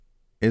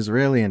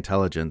Israeli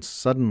intelligence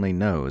suddenly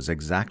knows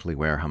exactly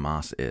where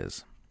Hamas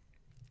is.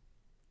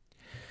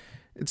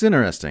 It's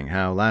interesting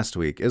how last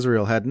week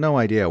Israel had no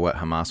idea what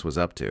Hamas was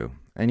up to,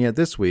 and yet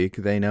this week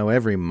they know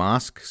every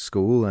mosque,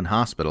 school, and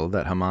hospital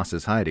that Hamas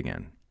is hiding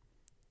in.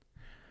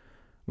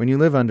 When you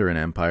live under an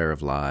empire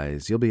of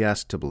lies, you'll be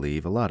asked to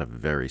believe a lot of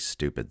very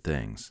stupid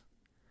things.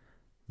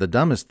 The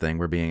dumbest thing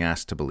we're being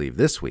asked to believe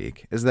this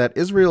week is that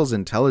Israel's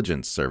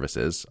intelligence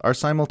services are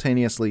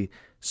simultaneously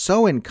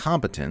so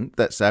incompetent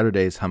that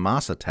Saturday's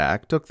Hamas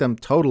attack took them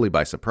totally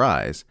by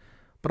surprise,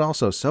 but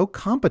also so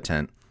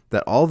competent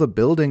that all the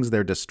buildings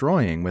they're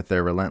destroying with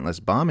their relentless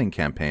bombing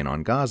campaign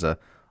on Gaza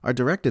are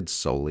directed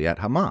solely at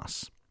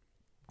Hamas.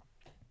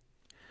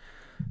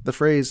 The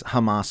phrase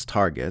Hamas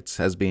targets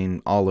has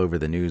been all over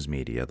the news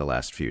media the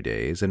last few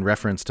days in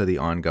reference to the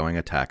ongoing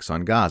attacks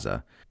on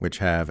Gaza, which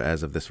have,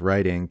 as of this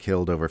writing,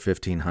 killed over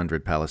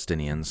 1,500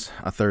 Palestinians,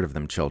 a third of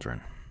them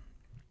children.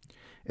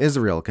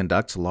 Israel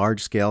conducts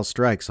large-scale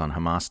strikes on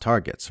Hamas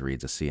targets,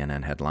 reads a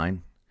CNN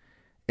headline.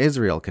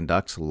 Israel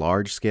conducts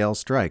large-scale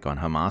strike on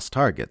Hamas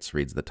targets,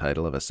 reads the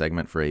title of a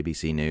segment for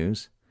ABC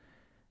News.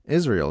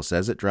 Israel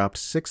says it dropped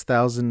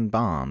 6,000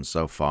 bombs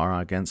so far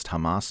against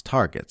Hamas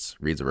targets,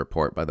 reads a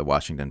report by the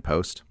Washington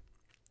Post.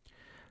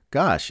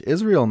 Gosh,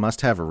 Israel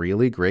must have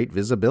really great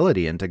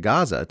visibility into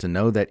Gaza to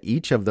know that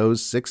each of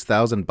those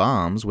 6,000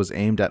 bombs was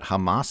aimed at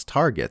Hamas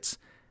targets,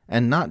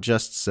 and not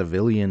just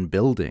civilian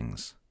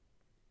buildings.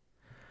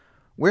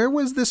 Where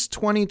was this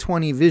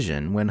 2020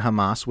 vision when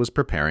Hamas was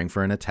preparing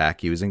for an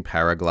attack using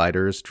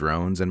paragliders,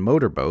 drones, and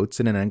motorboats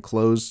in an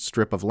enclosed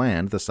strip of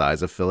land the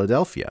size of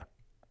Philadelphia?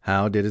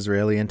 How did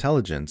Israeli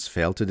intelligence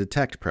fail to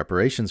detect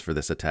preparations for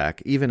this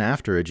attack even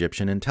after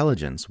Egyptian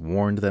intelligence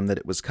warned them that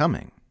it was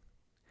coming?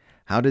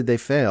 How did they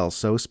fail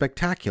so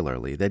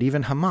spectacularly that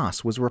even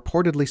Hamas was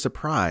reportedly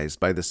surprised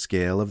by the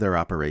scale of their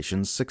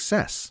operation's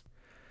success?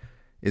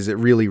 Is it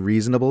really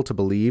reasonable to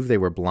believe they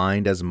were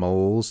blind as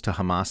moles to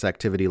Hamas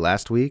activity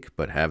last week,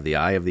 but have the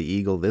eye of the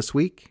eagle this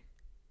week?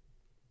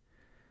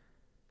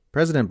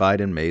 President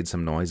Biden made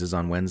some noises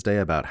on Wednesday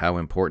about how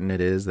important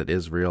it is that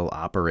Israel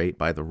operate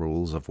by the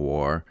rules of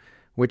war,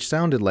 which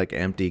sounded like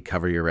empty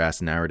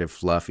cover-your-ass narrative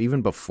fluff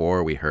even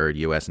before we heard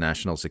U.S.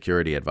 National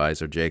Security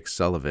Advisor Jake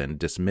Sullivan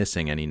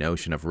dismissing any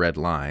notion of red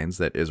lines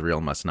that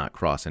Israel must not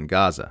cross in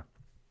Gaza.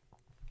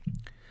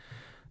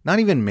 Not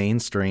even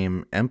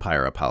mainstream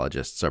empire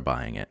apologists are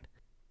buying it.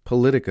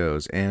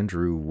 Politico's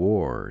Andrew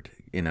Ward,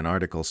 in an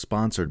article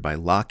sponsored by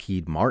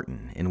Lockheed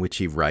Martin, in which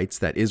he writes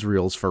that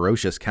Israel's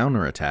ferocious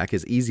counterattack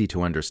is easy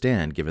to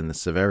understand given the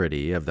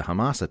severity of the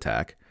Hamas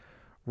attack,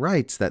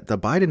 writes that the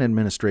Biden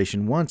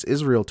administration wants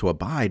Israel to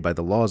abide by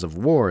the laws of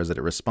war as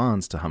it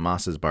responds to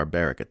Hamas's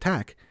barbaric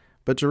attack,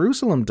 but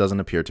Jerusalem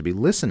doesn't appear to be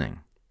listening.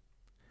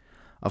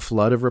 A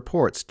flood of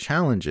reports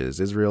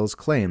challenges Israel's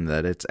claim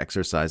that it's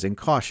exercising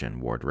caution,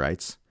 Ward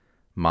writes.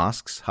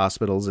 Mosques,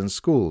 hospitals, and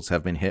schools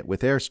have been hit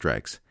with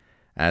airstrikes,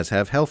 as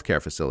have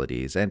healthcare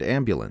facilities and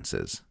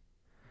ambulances.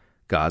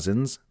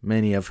 Gazans,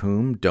 many of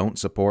whom don't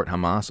support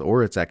Hamas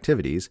or its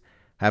activities,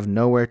 have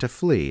nowhere to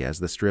flee as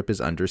the strip is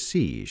under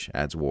siege,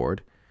 adds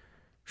Ward.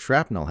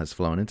 Shrapnel has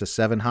flown into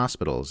 7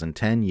 hospitals and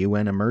 10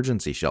 UN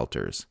emergency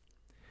shelters.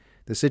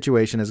 The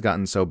situation has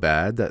gotten so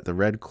bad that the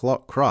Red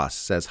Cross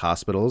says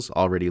hospitals,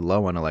 already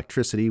low on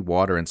electricity,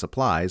 water, and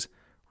supplies,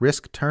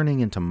 risk turning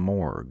into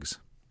morgues.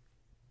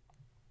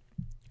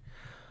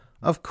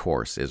 Of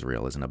course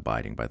Israel isn't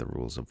abiding by the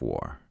rules of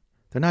war.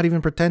 They're not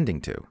even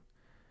pretending to.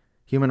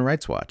 Human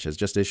Rights Watch has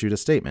just issued a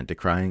statement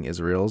decrying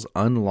Israel's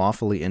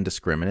unlawfully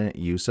indiscriminate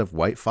use of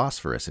white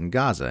phosphorus in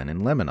Gaza and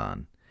in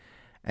Lebanon.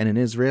 And an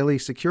Israeli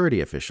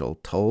security official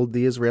told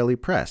the Israeli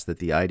press that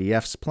the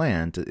IDF's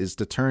plan is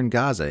to turn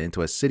Gaza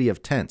into a city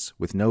of tents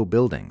with no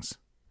buildings.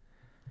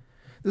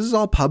 This is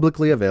all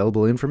publicly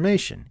available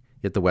information,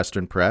 yet the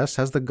Western press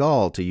has the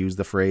gall to use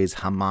the phrase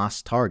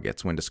Hamas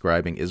targets when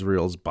describing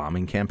Israel's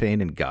bombing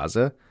campaign in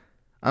Gaza.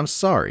 I'm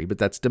sorry, but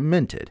that's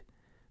demented.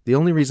 The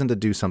only reason to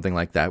do something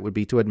like that would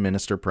be to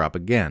administer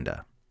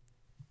propaganda.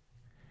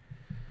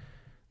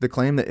 The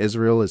claim that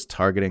Israel is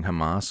targeting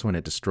Hamas when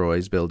it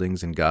destroys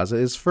buildings in Gaza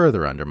is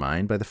further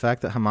undermined by the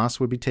fact that Hamas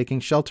would be taking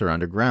shelter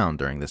underground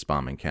during this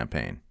bombing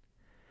campaign.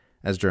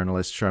 As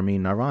journalist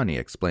Sharmeen Narani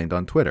explained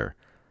on Twitter,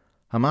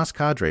 Hamas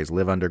cadres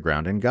live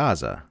underground in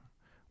Gaza,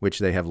 which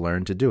they have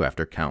learned to do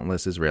after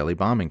countless Israeli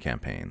bombing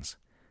campaigns.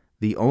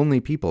 The only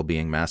people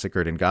being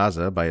massacred in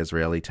Gaza by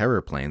Israeli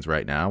terror planes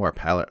right now are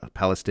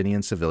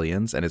Palestinian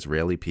civilians and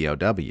Israeli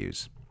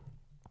POWs.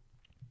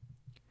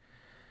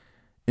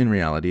 In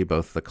reality,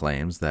 both the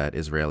claims that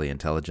Israeli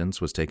intelligence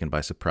was taken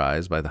by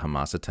surprise by the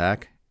Hamas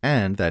attack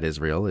and that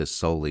Israel is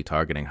solely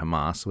targeting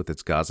Hamas with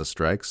its Gaza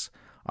strikes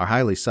are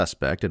highly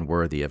suspect and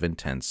worthy of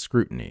intense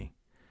scrutiny.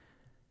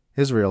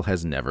 Israel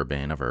has never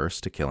been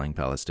averse to killing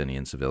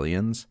Palestinian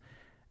civilians,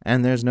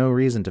 and there's no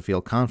reason to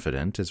feel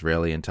confident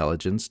Israeli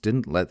intelligence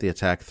didn't let the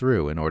attack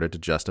through in order to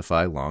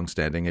justify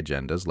long-standing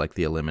agendas like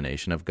the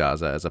elimination of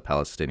Gaza as a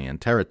Palestinian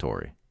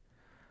territory.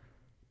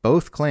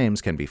 Both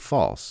claims can be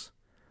false,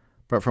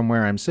 but from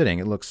where I'm sitting,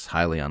 it looks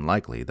highly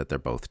unlikely that they're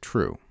both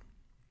true.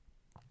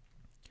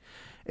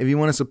 If you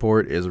want to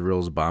support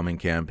Israel's bombing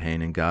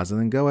campaign in Gaza,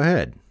 then go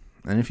ahead.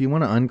 And if you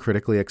want to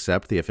uncritically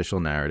accept the official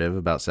narrative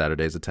about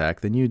Saturday's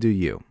attack, then you do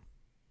you.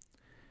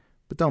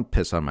 But don't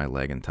piss on my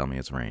leg and tell me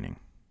it's raining.